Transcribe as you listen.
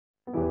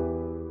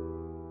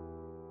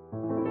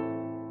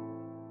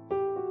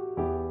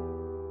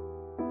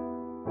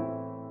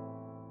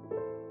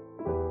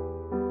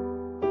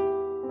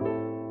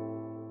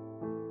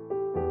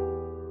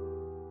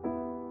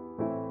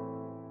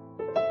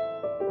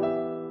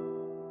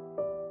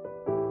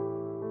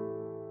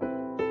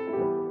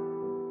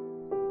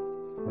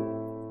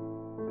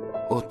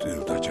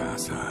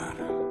Császár.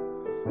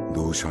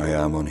 Dús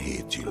hajában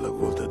 7 csillag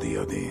volt a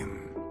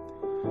diadém.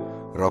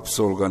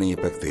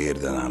 Rabszolganépek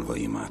térden állva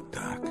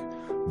imádták.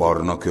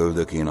 Barna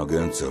köldökén a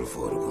Göncöl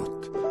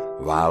forgott.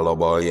 Válla,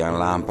 balján,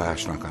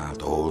 lámpásnak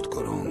állt a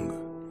holdkorong.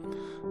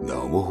 De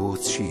a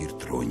bohóc sírt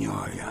trónja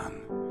alján.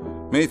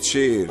 Mit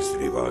sírsz,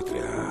 rivallt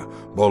rá?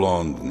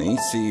 Bolond, nincs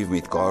szív,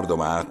 mit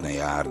kardom át ne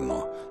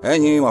járna.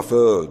 Enyém a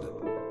föld!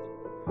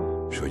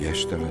 S hogy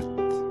este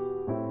lett,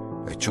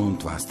 egy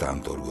csontváz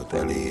támtorgott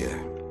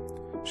eléje,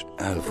 s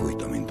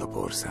elfújta, mint a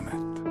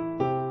porszemet.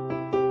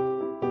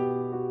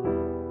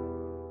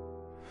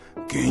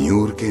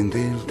 Kényúrként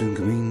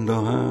éltünk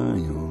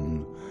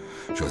mindahányan,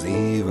 s az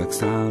évek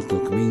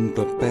szálltak, mint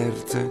a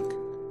percek,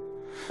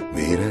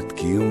 véret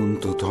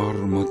kiontott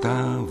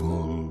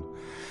harmatával,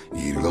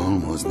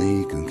 irgalmaz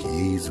nékünk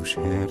Jézus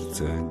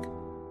Herceg.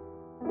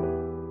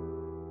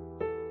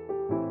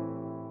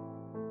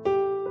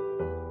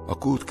 A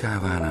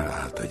kútkávánál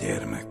állt a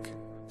gyermek,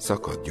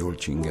 szakadt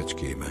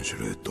gyolcsingecskében s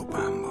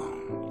rőttopánban,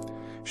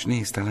 s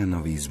nézte lenn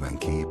a vízben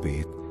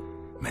képét,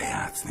 mely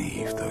játszani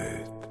hívta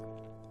őt.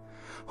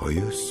 Ha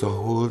jössz a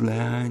hold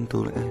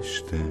leánytól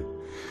este,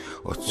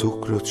 a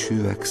cukrot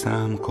süveg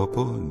szám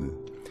kapod,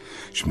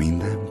 s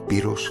minden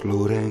piros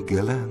ló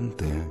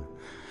reggelente,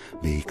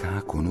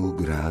 békákon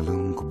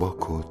ugrálunk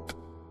bakot.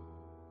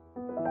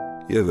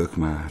 Jövök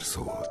már,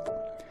 szólt,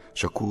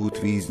 s a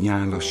kútvíz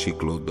nyálas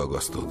siklott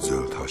dagasztott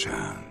zöld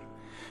hasán,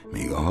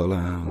 míg a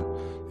halál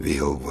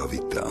vihogva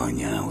vitte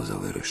anyjához a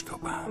vörös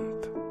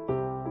topánt.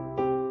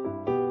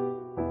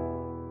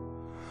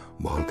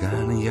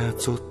 Balkán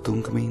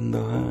játszottunk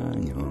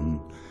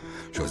mindahányan,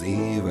 s az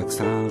évek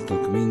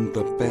szálltak, mint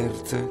a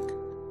percek,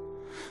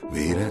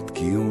 véret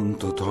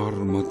kiontott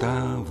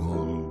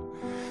harmatával,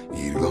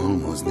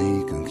 irgalmaz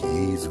nékünk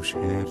Jézus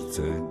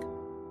Herceg.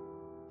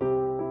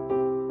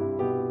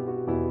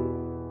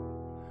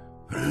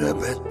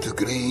 Repett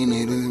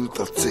tükrén ült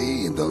a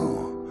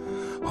céda,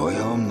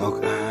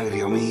 hajamnak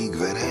árja még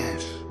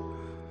veres,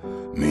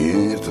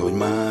 miért, hogy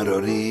már a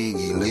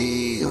régi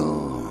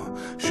Léa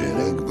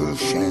seregből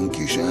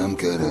senki sem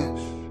keres.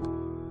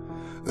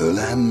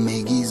 Ölem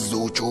még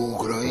izzó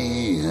csókra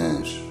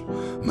éhes,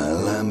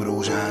 mellem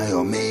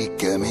rózsája még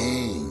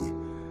kemény,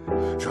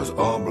 s az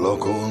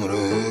ablakon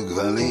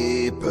röhögve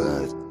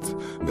lépett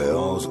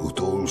be az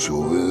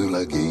utolsó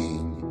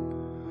vőlegény.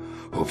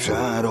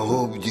 Hopp-sára,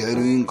 hopp,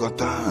 gyerünk a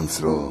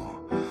táncra,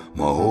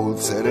 ma hold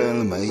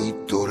szerelme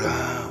itt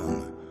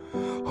torán,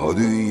 hadd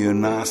üljön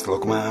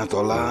nászlakmát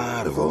a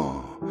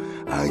lárva,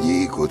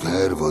 ágyékot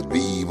hervad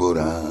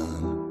bíborán.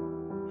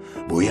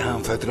 Buján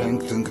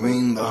fetrengtünk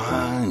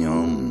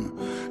mindahányan,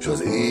 s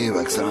az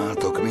évek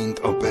szálltak, mint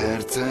a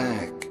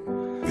percek,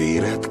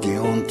 véret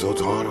kiontott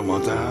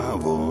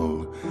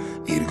harmatával,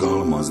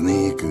 irgalmaz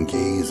nékünk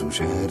Jézus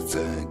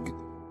Herceg.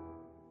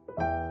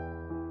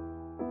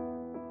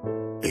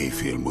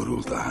 Éjfél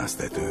borult a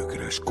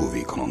háztetőkre, s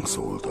kovik hang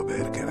szólt a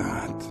berken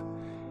át,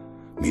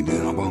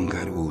 midőn a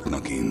bankár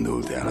útnak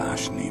indult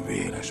elásni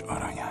véres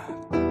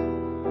aranyát.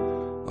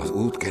 Az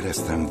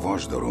útkereszten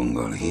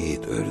vasdoronggal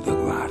 7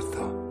 ördög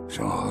várta, s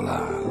a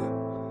halál,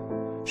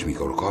 s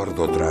mikor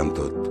kardot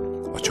rántott,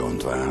 a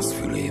csontváz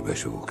fülébe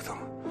súgta.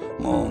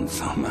 Mondd,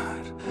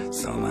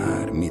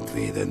 szamár, mit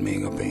véded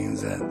még a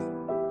pénzed?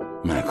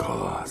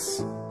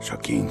 Meghalsz, s a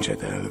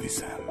kincset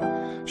elviszem,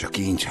 s a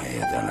kincs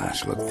helyett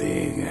eláslak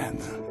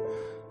téged,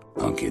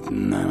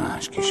 akit nem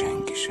ás ki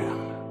senki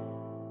sem.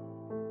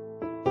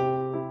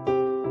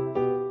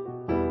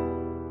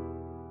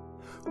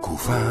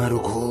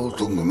 Kufárok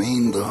voltunk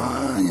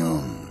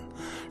mindahányan,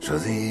 s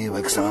az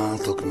évek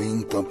szálltak,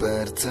 mint a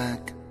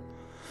percek,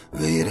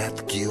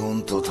 véret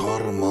kiontott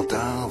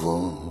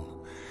harmatával,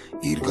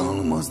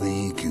 irgalmaz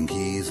nékünk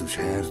Jézus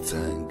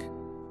Herceg.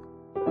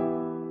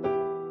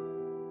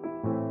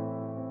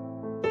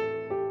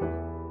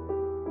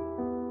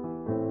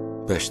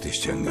 Pestis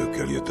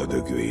csengőkkel jött a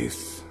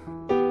dögvész,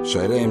 s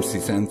a Remszi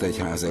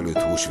Szentegyház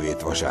előtt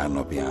húsvét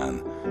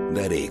vasárnapján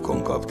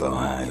derékon kapta a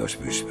hájas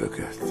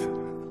püspököt.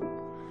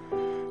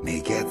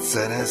 Néked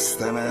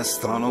szereztem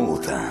ezt a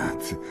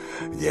nótát,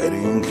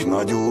 gyerünk,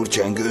 nagyúr,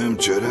 csengőm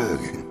csörög,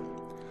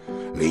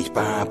 légy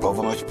pápa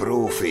vagy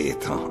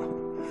próféta,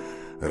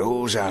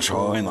 rózsás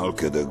hajnal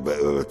ködökbe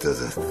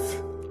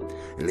öltözött,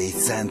 légy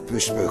szent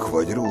püspök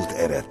vagy rút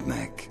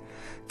eretnek,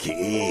 ki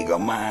ég a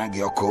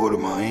mágia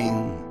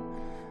kormain,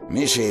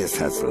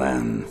 misézhetsz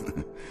lenn,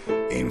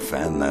 én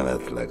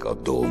fennevetlek a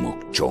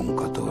dómok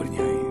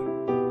csonkatornyain.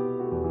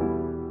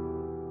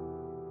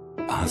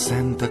 A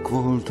szentek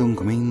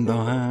voltunk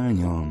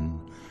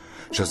mindahányan,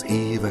 s az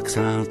évek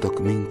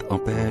szálltak, mint a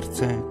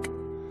percek,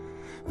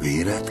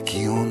 véret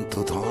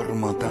kiontott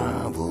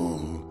harmatával,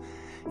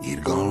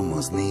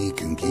 irgalmaz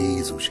nékünk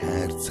Jézus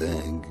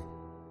Herceg.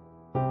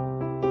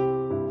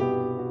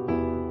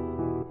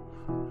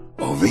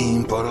 A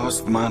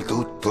vénparaszt már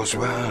tudtos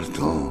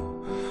várta,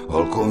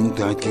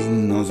 alkonytágy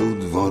kinn az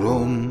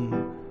udvaron,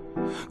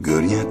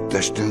 görnyedt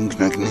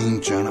testünknek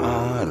nincsen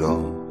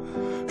ára,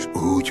 s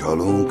úgy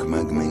halunk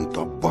meg, mint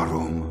a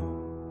barom.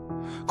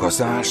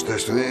 Kaszás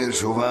testvér,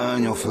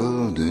 sovány a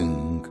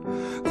földünk,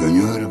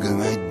 könyörgöm,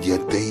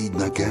 egyet tégy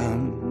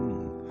nekem.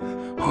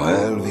 Ha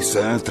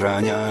elviszel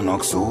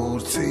trányának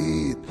szórt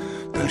szét,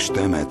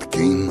 testemet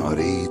kinn a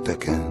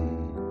réteken.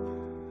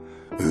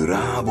 Ő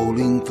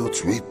rábólintott,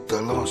 s vitte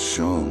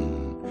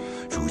lassan,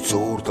 s úgy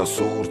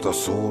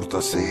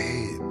szórta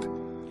szét,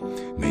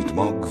 mint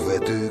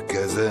magvető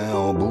keze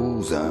a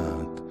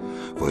búzát,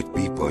 vagy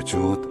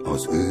pipacsot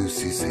az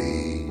őszi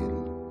szél.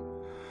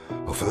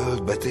 A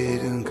földbe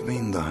térünk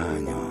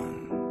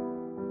mindahányan,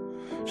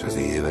 s az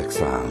évek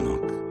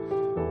szállnak,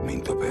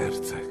 mint a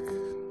percek.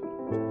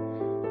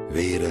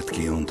 Véret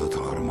kiontott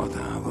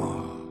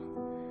harmadával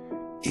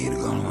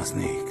irgalmaz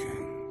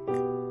nékünk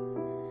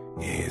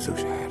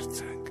Jézus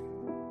Herceg.